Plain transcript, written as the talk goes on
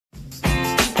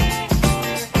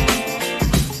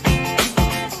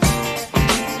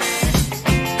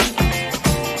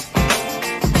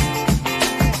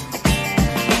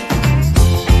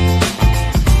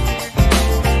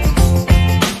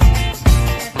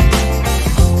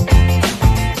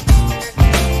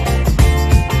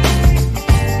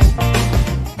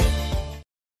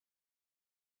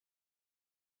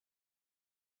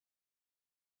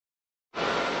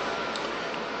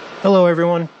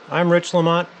everyone, I'm Rich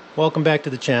Lamont. Welcome back to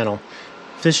the channel.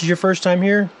 If this is your first time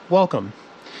here, welcome.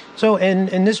 So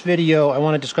in this video I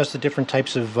want to discuss the different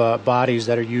types of bodies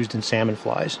that are used in salmon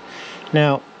flies.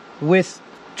 Now with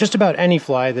just about any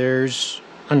fly there's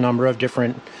a number of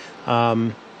different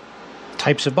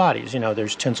types of bodies. You know,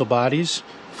 there's tinsel bodies,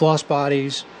 floss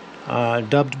bodies,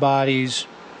 dubbed bodies,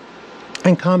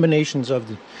 and combinations of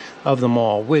them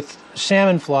all. With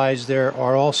salmon flies there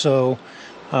are also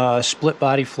split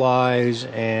body flies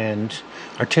and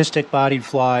artistic bodied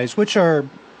flies, which are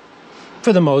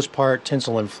for the most part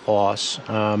tinsel and floss,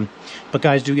 but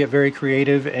guys do get very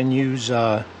creative and use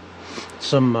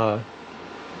some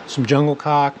jungle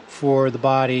cock for the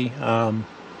body.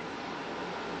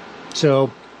 So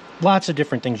lots of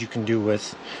different things you can do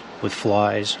with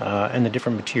flies and the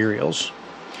different materials.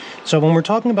 So when we're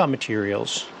talking about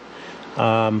materials,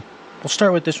 we'll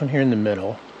start with this one here in the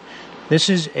middle. This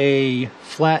is a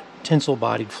flat tinsel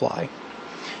bodied fly.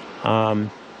 And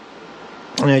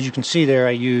as you can see there,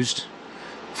 I used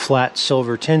flat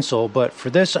silver tinsel, but for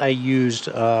this I used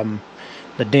the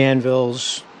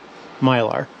Danville's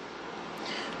Mylar,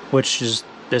 which is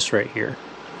this right here.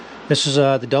 This is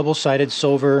the double-sided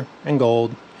silver and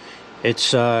gold.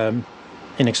 It's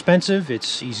inexpensive,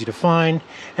 it's easy to find,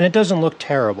 and it doesn't look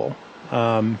terrible.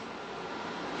 Unless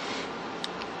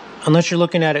you're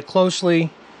looking at it closely,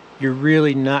 you're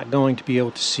really not going to be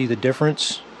able to see the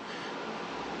difference.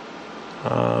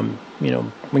 You know,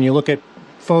 when you look at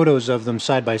photos of them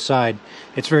side by side,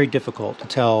 it's very difficult to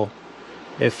tell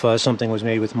if something was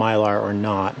made with Mylar or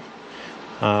not.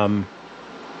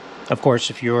 Of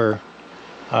course, if you're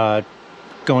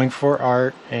going for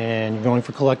art and going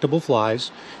for collectible flies,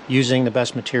 using the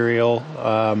best material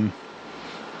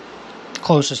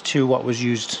closest to what was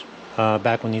used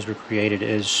back when these were created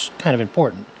is kind of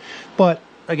important. But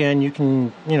again, you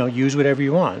can, you know, use whatever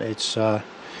you want. It's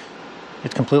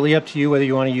completely up to you whether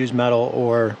you want to use metal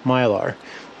or Mylar.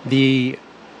 The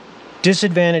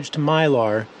disadvantage to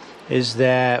Mylar is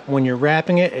that when you're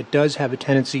wrapping it, it does have a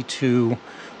tendency to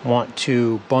want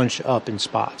to bunch up in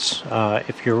spots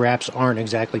if your wraps aren't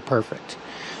exactly perfect.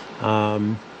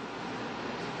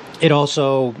 It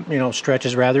also, you know,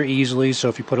 stretches rather easily, so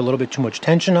if you put a little bit too much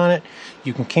tension on it,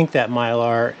 you can kink that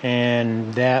Mylar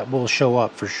and that will show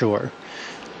up for sure.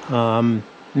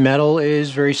 Metal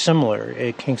is very similar.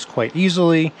 It kinks quite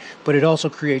easily, but it also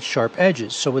creates sharp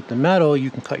edges. So with the metal, you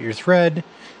can cut your thread,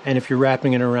 and if you're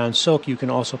wrapping it around silk, you can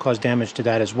also cause damage to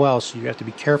that as well, so you have to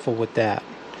be careful with that.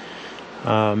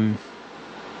 Now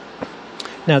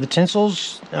the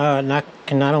tinsels can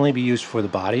not only be used for the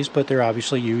bodies, but they're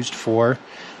obviously used for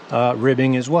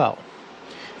ribbing as well.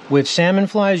 With salmon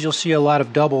flies, you'll see a lot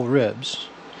of double ribs,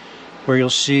 where you'll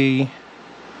see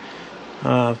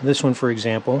this one, for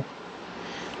example,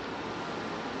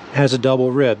 has a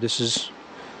double rib. This is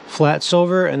flat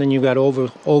silver, and then you've got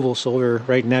oval silver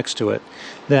right next to it.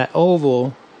 That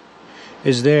oval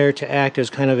is there to act as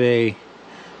kind of a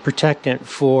protectant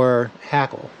for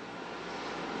hackle.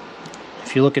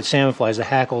 If you look at salmon flies, the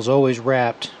hackle is always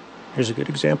wrapped. Here's a good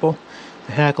example.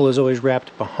 The hackle is always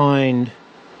wrapped behind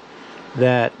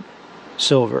that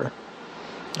silver,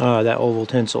 that oval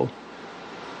tinsel.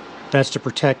 That's to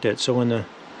protect it. So when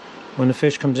the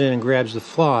fish comes in and grabs the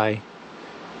fly,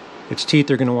 its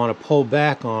teeth are going to want to pull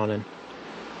back on it,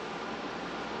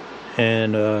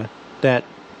 and that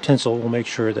tinsel will make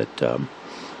sure that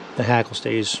the hackle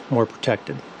stays more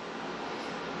protected.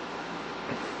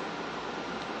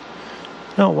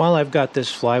 Now, while I've got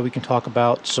this fly, we can talk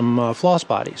about some floss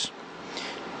bodies.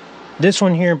 This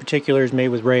one here in particular is made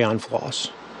with rayon floss.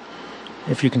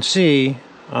 If you can see,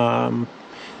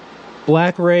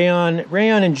 black rayon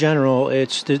in general,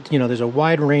 you know, there's a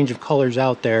wide range of colors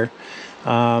out there.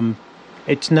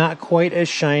 It's not quite as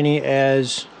shiny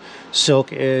as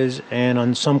silk is, and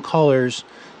on some colors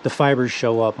the fibers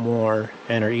show up more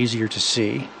and are easier to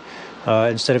see.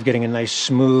 Instead of getting a nice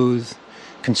smooth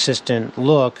consistent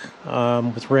look,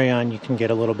 with rayon you can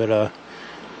get a little bit of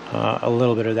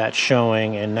that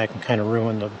showing, and that can kind of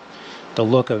ruin the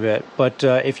look of it. But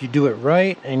if you do it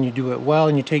right and you do it well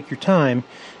and you take your time,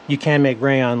 you can make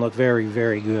rayon look very,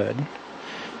 very good.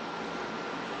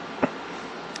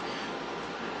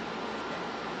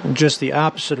 Just the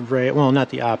opposite of rayon, well, not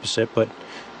the opposite, but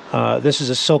this is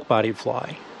a silk-bodied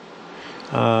fly.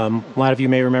 A lot of you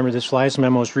may remember this fly. It's my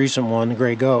most recent one, the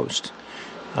Gray Ghost.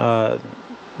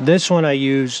 This one I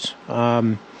used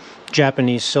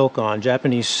Japanese silk on.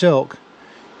 Japanese silk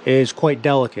is quite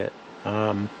delicate.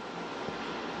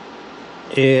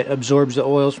 It absorbs the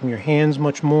oils from your hands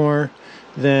much more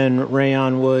than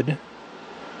rayon would,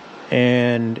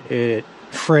 and it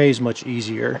frays much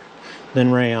easier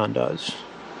than rayon does.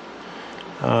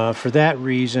 For that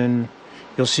reason,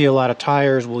 you'll see a lot of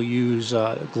tyers will use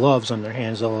gloves on their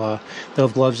hands. They'll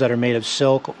have gloves that are made of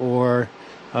silk, or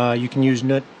you can use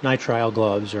nitrile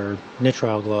gloves or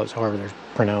nitrile gloves, however they're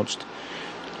pronounced.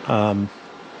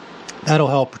 That'll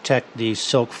help protect the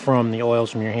silk from the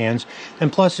oils from your hands.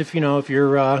 And plus, if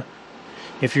you're a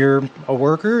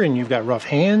worker and you've got rough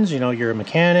hands, you're a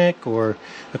mechanic or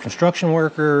a construction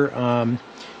worker,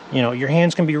 your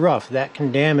hands can be rough. That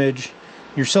can damage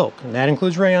your silk, and that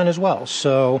includes rayon as well.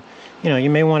 So, you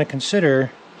may want to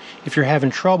consider, if you're having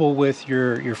trouble with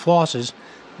your flosses,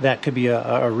 that could be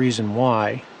a reason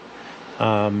why.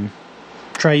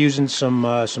 Try using some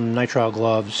nitrile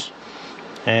gloves.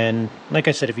 And like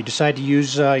I said, if you decide to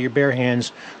use your bare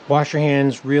hands, wash your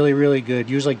hands really, really good.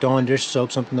 Use like Dawn dish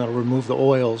soap, something that'll remove the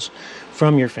oils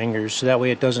from your fingers, so that way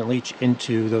it doesn't leach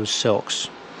into those silks.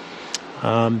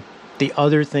 The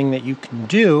other thing that you can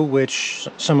do, which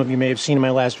some of you may have seen in my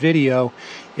last video,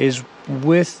 is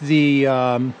with the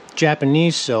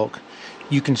Japanese silk,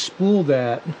 you can spool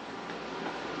that,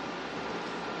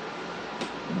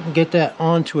 get that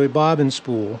onto a bobbin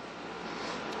spool.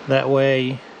 That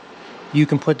way you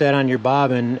can put that on your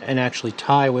bobbin and actually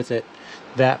tie with it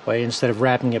that way instead of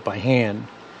wrapping it by hand.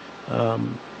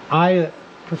 I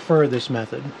prefer this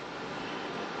method.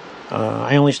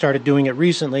 I only started doing it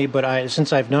recently, but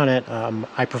since I've done it,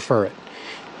 I prefer it.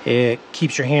 It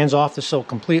keeps your hands off the silk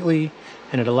completely,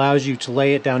 and it allows you to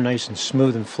lay it down nice and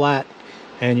smooth and flat,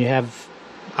 and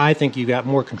I think you got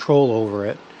more control over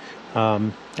it.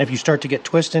 If you start to get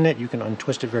twist in it, you can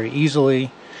untwist it very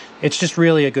easily. It's just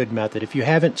really a good method. If you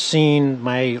haven't seen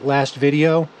my last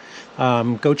video,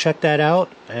 go check that out.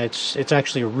 It's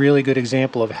actually a really good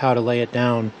example of how to lay it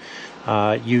down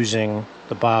using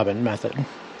the bobbin method.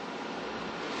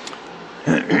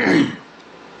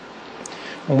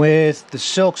 With the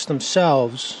silks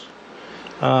themselves,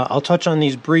 I'll touch on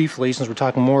these briefly since we're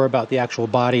talking more about the actual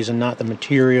bodies and not the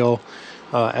material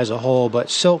as a whole. But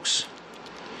silks,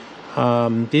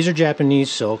 these are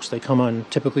Japanese silks. They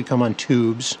typically come on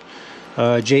tubes.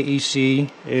 JEC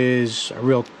is a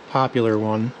real popular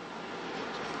one.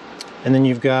 And then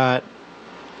you've got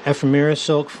ephemera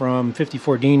silk from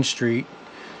 54 Dean Street.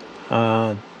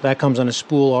 That comes on a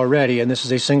spool already, and this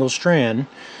is a single strand,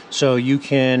 so you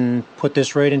can put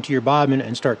this right into your bobbin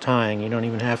and start tying. You don't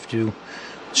even have to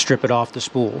strip it off the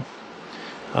spool.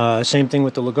 Same thing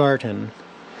with the Lagartin.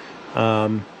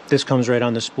 This comes right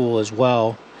on the spool as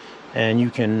well, and you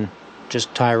can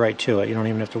just tie right to it. You don't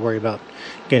even have to worry about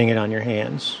getting it on your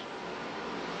hands.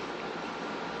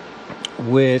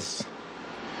 With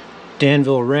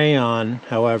Danville rayon,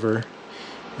 however,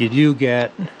 you do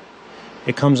get,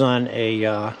 it comes on a,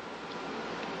 let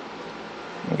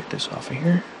me get this off of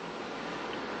here,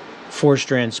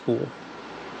 4-strand spool.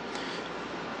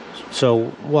 So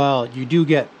while you do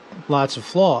get lots of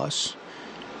floss,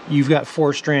 you've got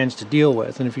 4 strands to deal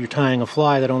with. And if you're tying a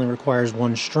fly that only requires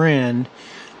 1 strand,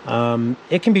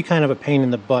 it can be kind of a pain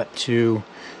in the butt to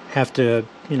have to,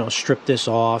 strip this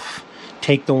off,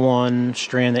 take the 1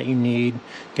 strand that you need,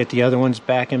 get the other ones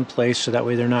back in place so that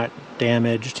way they're not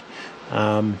damaged.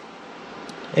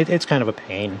 It's kind of a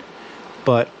pain,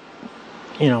 but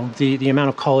the amount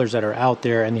of colors that are out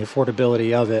there and the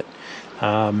affordability of it,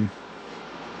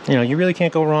 you really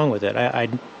can't go wrong with it. I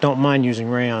don't mind using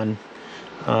rayon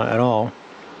at all.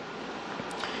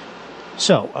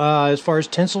 So as far as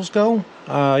tinsels go,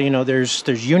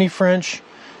 there's Uni-French,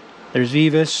 there's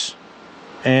Vivus,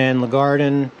 and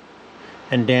Lagartin,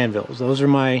 and Danville's. Those are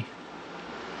my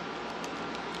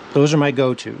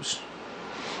go-tos.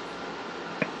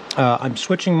 I'm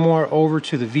switching more over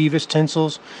to the Vivus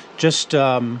tinsels. Just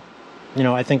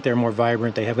I think they're more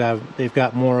vibrant. They've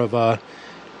got more of a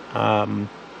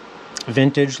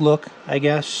vintage look, I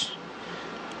guess.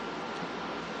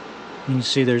 You can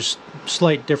see there's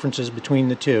slight differences between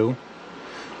the two.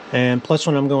 And plus,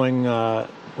 when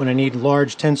when I need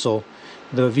large tinsel,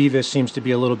 the Vivus seems to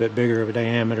be a little bit bigger of a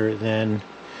diameter than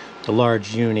the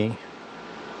large Uni.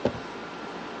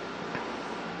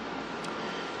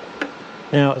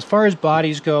 Now, as far as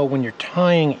bodies go, when you're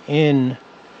tying in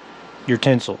your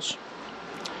tinsels,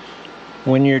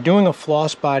 when you're doing a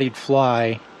floss-bodied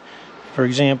fly, for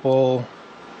example,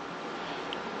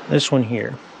 this one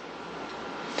here,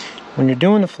 when you're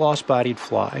doing the floss-bodied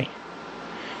fly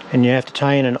and you have to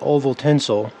tie in an oval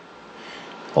tinsel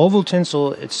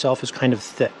itself is kind of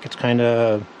thick.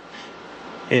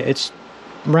 It's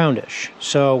roundish.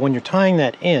 So when you're tying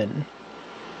that in,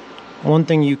 one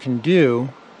thing you can do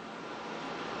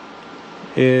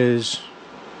is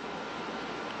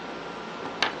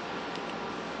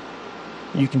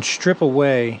you can strip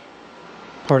away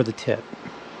part of the tip.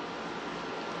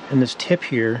 and this tip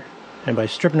here, and by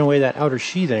stripping away that outer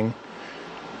sheathing,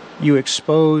 you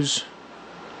expose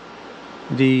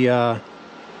the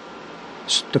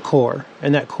core,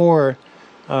 and that core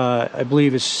I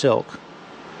believe is silk.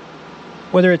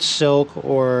 Whether it's silk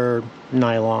or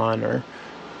nylon or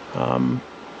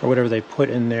whatever they put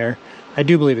in there, I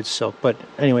do believe it's silk. But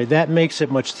anyway, that makes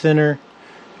it much thinner,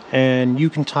 and you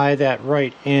can tie that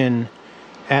right in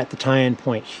at the tie-in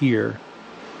point here,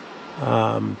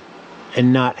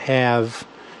 and not have,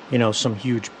 you know, some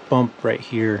huge bump right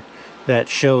here that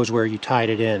shows where you tied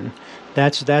it in.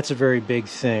 That's a very big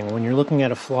thing when you're looking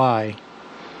at a fly.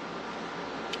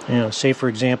 You know, say for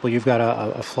example you've got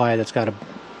a fly that's got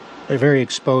a very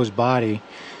exposed body.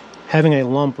 Having a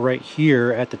lump right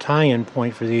here at the tie-in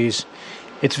point for these,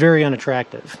 it's very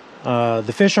unattractive.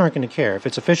 The fish aren't going to care. If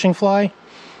it's a fishing fly,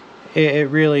 it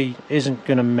really isn't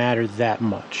going to matter that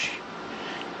much.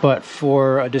 But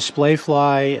for a display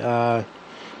fly,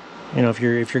 you know, if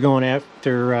you're going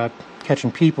after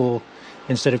catching people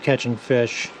instead of catching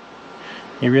fish,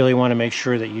 you really want to make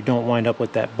sure that you don't wind up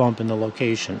with that bump in the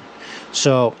location.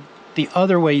 So the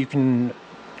other way you can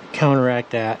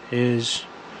counteract that is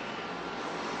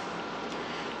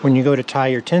when you go to tie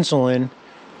your tinsel in,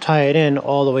 tie it in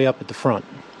all the way up at the front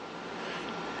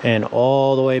and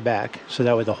all the way back, so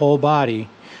that way the whole body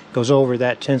goes over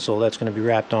that tinsel that's going to be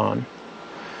wrapped on.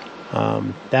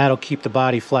 That'll keep the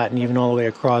body flat and even all the way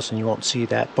across, and you won't see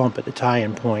that bump at the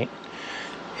tie-in point.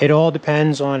 It all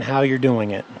depends on how you're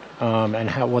doing it,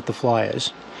 and what the fly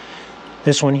is.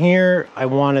 This one here, I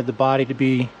wanted the body to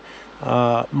be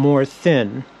more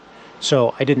thin,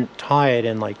 so I didn't tie it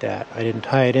in like that. I didn't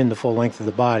tie it in the full length of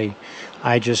the body.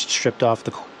 I just stripped off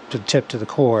the tip to the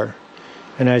core,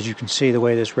 and as you can see, the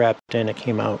way this wrapped in, it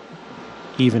came out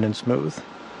even and smooth.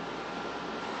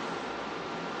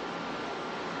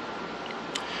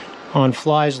 On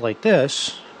flies like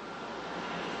this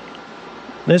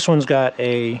one's got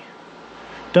a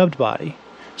dubbed body,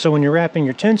 so when you're wrapping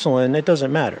your tinsel in, it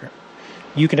doesn't matter.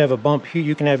 You could have a bump here,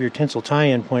 you can have your tinsel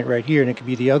tie-in point right here, and it could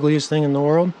be the ugliest thing in the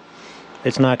world.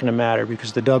 It's not going to matter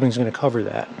because the dubbing is going to cover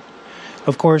that.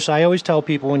 Of course, I always tell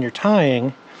people when you're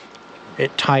tying,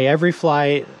 tie every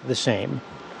fly the same.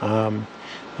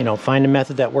 You know, find a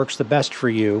method that works the best for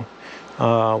you,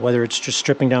 whether it's just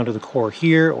stripping down to the core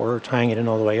here or tying it in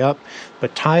all the way up.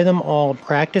 But tie them all.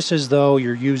 Practice as though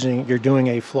you're doing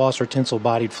a floss or tinsel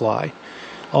bodied fly,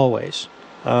 always.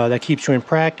 That keeps you in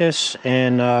practice,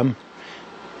 and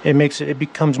it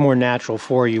becomes more natural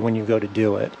for you when you go to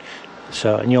do it.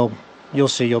 So, and you'll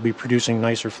see you'll be producing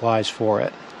nicer flies for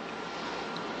it.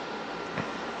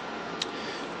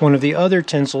 One of the other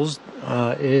tinsels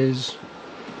is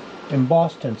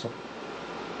embossed tinsel.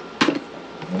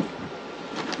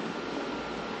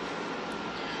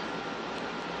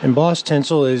 Embossed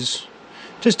tinsel is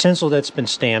just tinsel that's been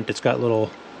stamped. It's got little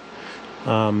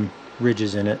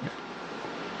ridges in it.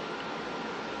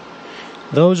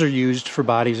 Those are used for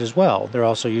bodies as well. They're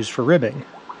also used for ribbing.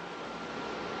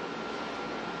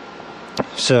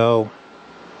 So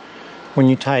when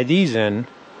you tie these in,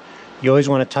 you always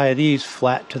want to tie these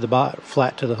flat to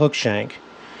the hook shank.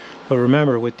 But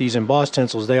remember, with these embossed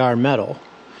tinsels, they are metal,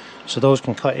 so those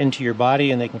can cut into your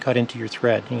body and they can cut into your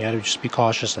thread. You got to just be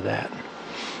cautious of that.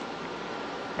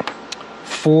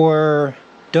 For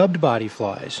dubbed body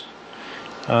flies,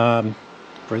 for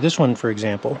this one, for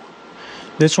example,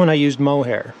 this one I used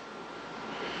mohair.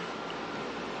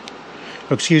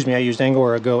 Oh, excuse me, I used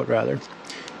Angora goat rather.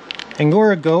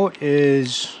 Angora goat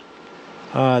is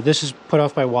this is put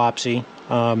off by Wapsi.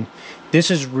 This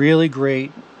is really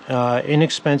great,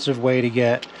 inexpensive way to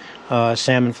get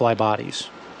salmon fly bodies.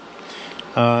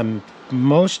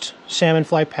 Most salmon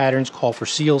fly patterns call for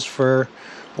seal's fur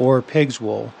or pig's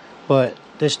wool, but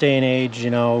this day and age, you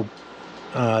know,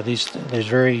 there's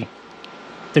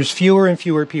fewer and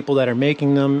fewer people that are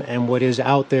making them, and what is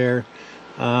out there,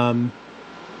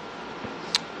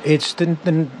 it's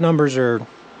the numbers are.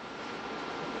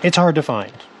 It's hard to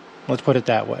find. Let's put it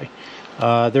that way.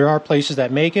 There are places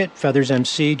that make it. Feathers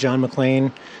MC, John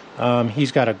McLean,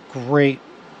 he's got a great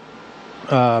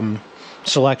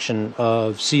selection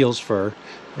of seal's fur.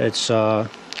 It's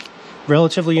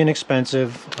relatively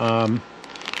inexpensive,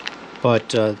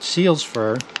 but seal's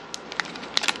fur,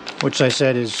 which I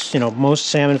said is, you know, most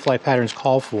salmon fly patterns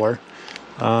call for,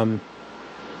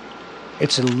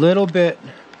 it's a little bit,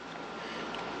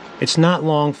 it's not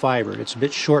long fibered, it's a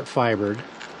bit short fibered,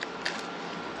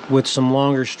 with some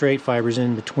longer straight fibers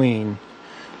in between,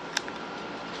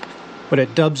 but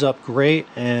it dubs up great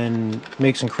and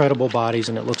makes incredible bodies,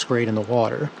 and it looks great in the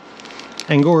water.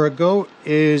 Angora goat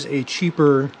is a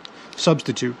cheaper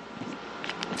substitute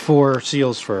for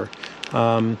seal's fur.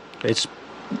 It's,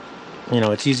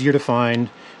 it's easier to find,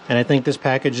 and I think this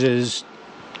package is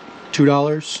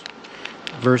 $2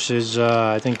 versus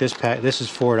I think this is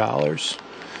 $4.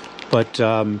 But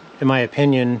in my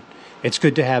opinion, it's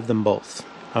good to have them both,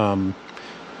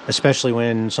 especially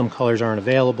when some colors aren't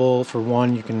available. For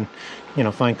one, you can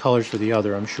find colors for the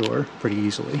other, I'm sure, pretty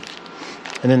easily.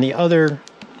 And then the other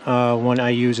one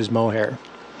I use is mohair.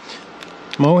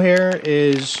 Mohair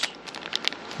is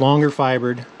longer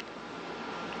fibered,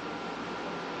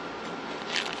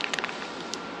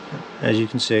 as you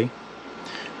can see,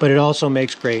 but it also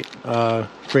makes great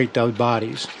dub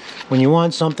bodies. When you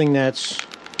want something that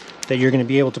you're going to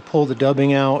be able to pull the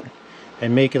dubbing out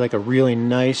and make it like a really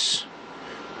nice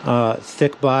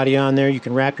thick body on there, you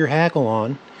can wrap your hackle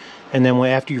on, and then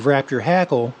after you've wrapped your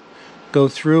hackle, go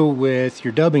through with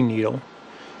your dubbing needle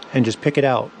and just pick it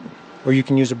out, or you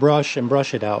can use a brush and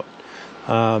brush it out.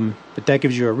 But that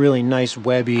gives you a really nice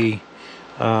webby,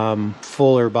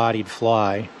 fuller bodied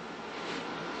fly.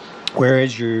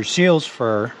 Whereas your seal's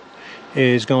fur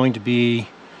is going to be,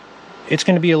 it's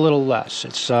going to be a little less.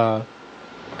 It's, let's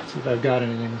see if I've got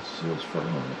anything with seal's fur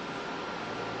on it.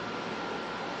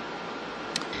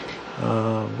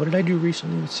 What did I do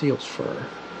recently with seal's fur?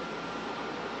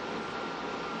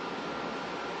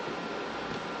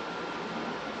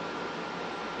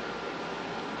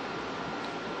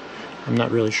 I'm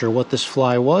not really sure what this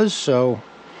fly was, so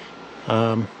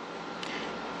don't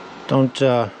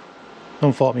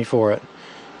fault me for it.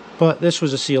 But this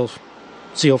was a seal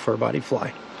fur body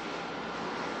fly.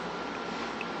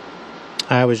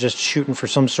 I was just shooting for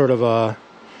some sort of a,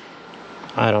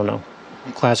 I don't know,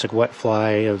 classic wet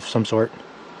fly of some sort.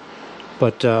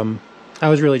 But I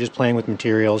was really just playing with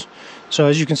materials. So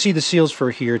as you can see, the seal's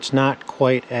fur here, it's not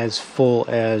quite as full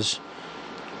as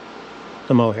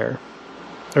the mohair,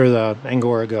 or the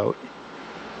Angora goat.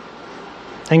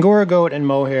 Angora goat and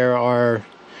mohair are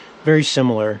very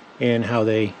similar in how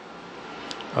they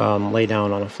lay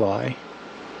down on a fly.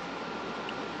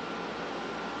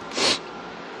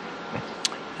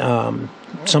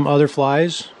 Some other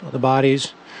flies, the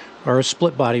bodies, are a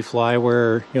split body fly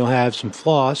where you'll have some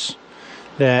floss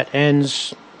that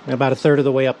ends about a third of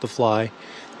the way up the fly,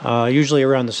 usually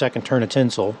around the second turn of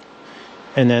tinsel,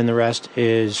 and then the rest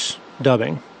is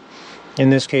dubbing. In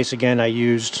this case, again, I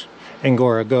used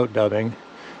Angora goat dubbing,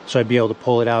 so I'd be able to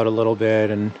pull it out a little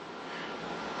bit. And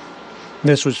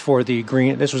this was for the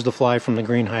green. This was the fly from the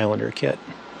Green Highlander kit.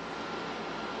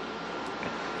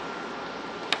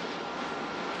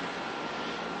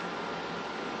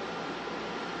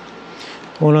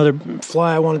 One other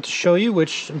fly I wanted to show you,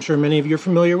 which I'm sure many of you are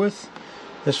familiar with.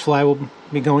 This fly will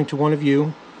be going to one of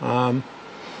you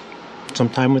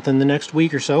sometime within the next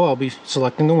week or so. I'll be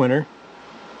selecting the winner.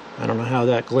 I don't know how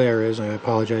that glare is. I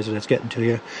apologize if it's getting to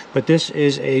you. But this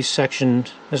is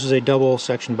a double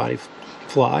section body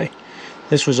fly.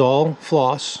 This was all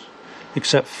floss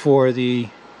except for the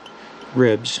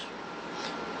ribs.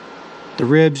 The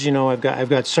ribs, I've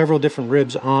got several different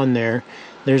ribs on there.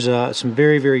 There's some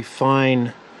very, very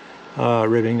fine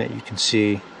ribbing that you can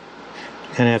see. You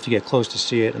kind of have to get close to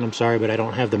see it, and I'm sorry, but I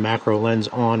don't have the macro lens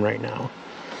on right now.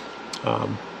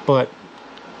 But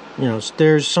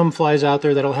there's some flies out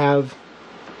there that'll have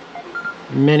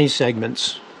many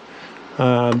segments,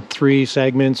 3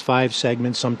 segments, 5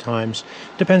 segments sometimes.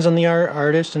 Depends on the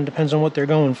artist and depends on what they're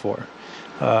going for.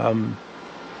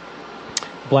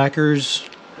 Blacker's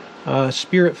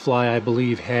Spirit Fly, I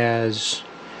believe, has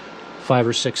 5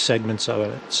 or 6 segments of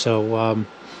it. So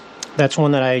that's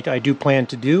one that I do plan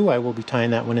to do. I will be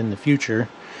tying that one in the future.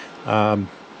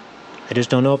 I just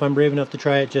don't know if I'm brave enough to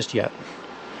try it just yet.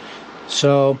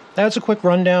 So that's a quick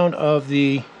rundown of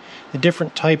the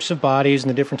different types of bodies and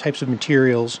the different types of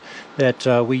materials that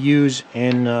we use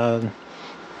in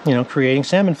creating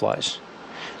salmon flies.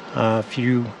 If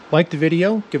you like the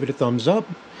video, give it a thumbs up.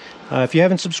 If you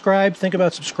haven't subscribed, think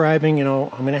about subscribing. I'm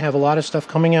going to have a lot of stuff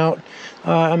coming out.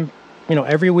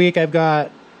 Every week I've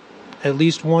got at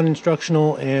least 1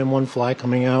 instructional and 1 fly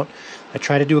coming out. I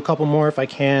try to do a couple more if I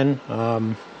can,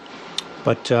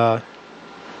 but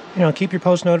keep your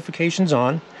post notifications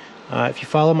on. If you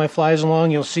follow my flies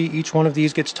along, you'll see each one of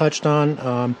these gets touched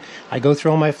on. I go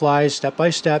through all my flies step by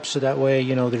step, so that way,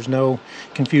 there's no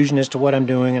confusion as to what I'm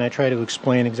doing, and I try to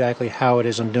explain exactly how it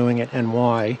is I'm doing it and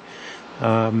why.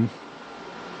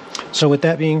 So with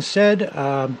that being said,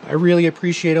 I really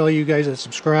appreciate all you guys that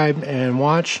subscribe and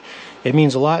watch. It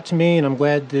means a lot to me, and I'm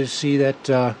glad to see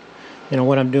that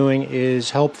what I'm doing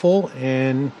is helpful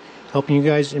and helping you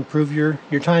guys improve your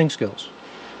tying skills.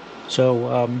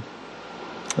 So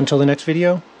until the next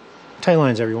video, tie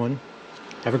lines, everyone.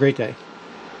 Have a great day.